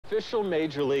official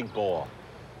Major League ball.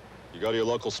 You go to your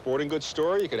local sporting goods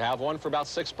store, you could have one for about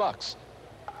 $6.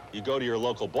 You go to your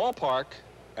local ballpark,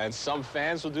 and some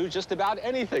fans will do just about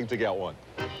anything to get one.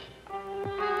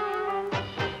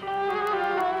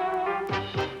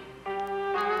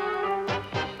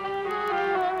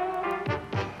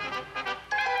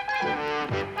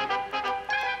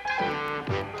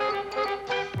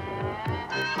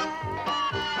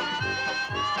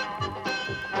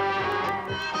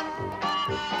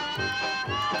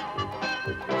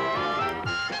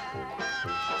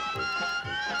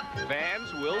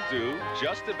 Fans will do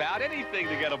just about anything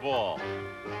to get a ball.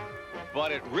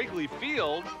 But at Wrigley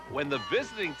Field, when the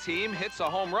visiting team hits a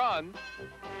home run,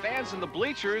 fans in the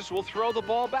bleachers will throw the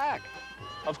ball back.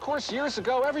 Of course, years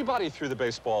ago, everybody threw the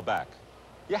baseball back.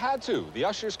 You had to. The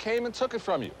ushers came and took it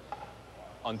from you.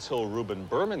 Until Reuben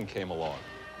Berman came along.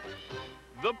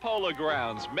 The Polo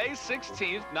Grounds, May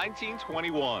 16th,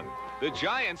 1921. The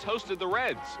Giants hosted the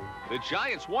Reds. The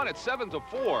Giants won at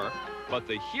 7-4, but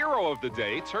the hero of the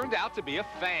day turned out to be a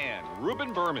fan,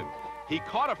 Reuben Berman. He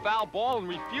caught a foul ball and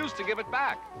refused to give it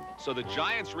back, so the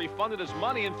Giants refunded his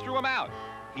money and threw him out.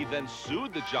 He then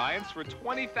sued the Giants for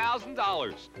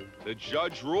 $20,000. The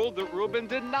judge ruled that Reuben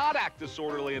did not act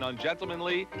disorderly and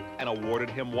ungentlemanly and awarded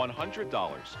him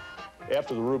 $100.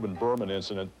 After the Reuben Berman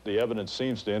incident, the evidence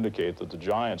seems to indicate that the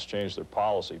Giants changed their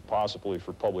policy, possibly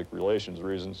for public relations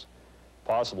reasons,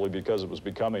 possibly because it was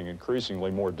becoming increasingly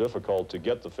more difficult to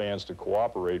get the fans to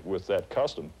cooperate with that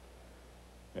custom.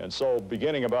 And so,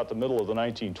 beginning about the middle of the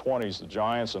 1920s, the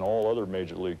Giants and all other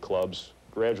major league clubs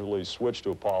gradually switched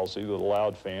to a policy that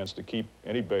allowed fans to keep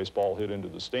any baseball hit into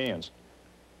the stands.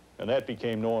 And that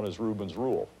became known as Reuben's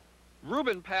Rule.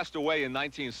 Reuben passed away in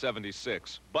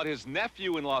 1976, but his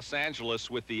nephew in Los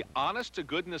Angeles with the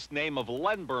honest-to-goodness name of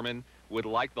Len Berman would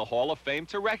like the Hall of Fame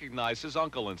to recognize his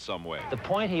uncle in some way. The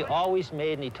point he always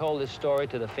made, and he told this story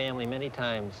to the family many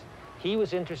times, he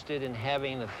was interested in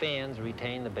having the fans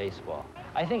retain the baseball.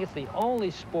 I think it's the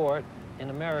only sport in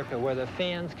America where the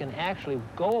fans can actually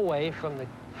go away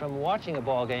from watching a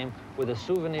ball game with a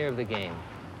souvenir of the game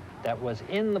that was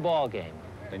in the ball game.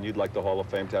 And you'd like the Hall of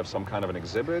Fame to have some kind of an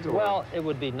exhibit? Or? Well, it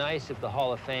would be nice if the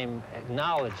Hall of Fame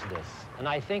acknowledged this, and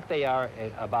I think they are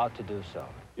about to do so.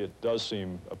 It does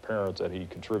seem apparent that he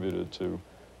contributed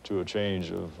to a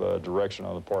change of direction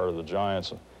on the part of the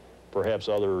Giants. Perhaps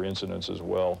other incidents as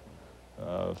well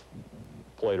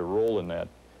played a role in that.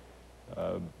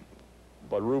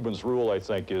 But Reuben's Rule, I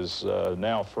think, is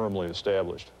now firmly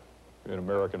established in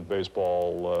American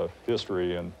baseball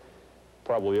history, and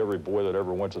probably every boy that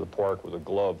ever went to the park with a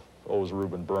glove owes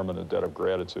Reuben Berman a debt of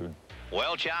gratitude.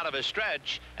 Welch out of a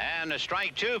stretch, and the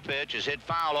strike two pitch is hit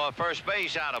foul off first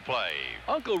base, out of play.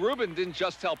 Uncle Reuben didn't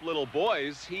just help little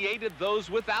boys, he aided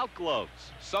those without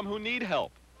gloves, some who need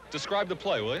help. Describe the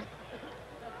play, will you?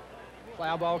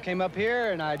 Foul ball came up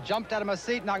here, and I jumped out of my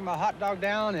seat, knocked my hot dog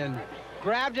down, and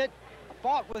grabbed it,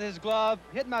 fought with his glove,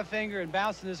 hit my finger, and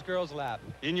bounced in this girl's lap.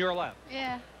 In your lap?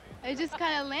 Yeah. It just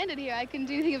kind of landed here. I couldn't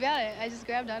do anything about it. I just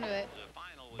grabbed onto it.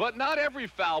 But not every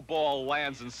foul ball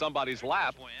lands in somebody's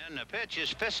lap. The pitch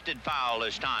is fisted foul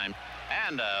this time,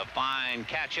 and a fine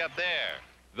catch up there.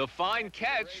 The fine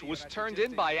catch was turned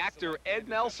in by actor Ed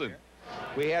Nelson.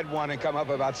 We had one and come up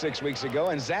about 6 weeks ago,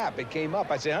 and zap, it came up.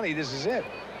 I said, honey, this is it.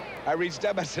 I reached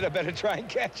up, I said, I better try and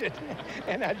catch it,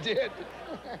 and I did.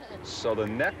 So the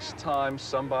next time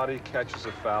somebody catches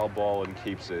a foul ball and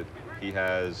keeps it, he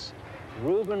has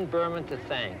Reuben Berman to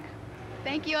thank.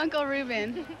 Thank you, Uncle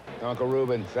Reuben. Uncle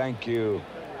Reuben, thank you.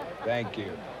 Thank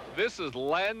you. This is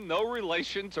Len, no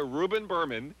relation to Reuben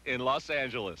Berman in Los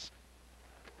Angeles.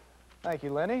 Thank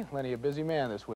you, Lenny. Lenny, a busy man this week.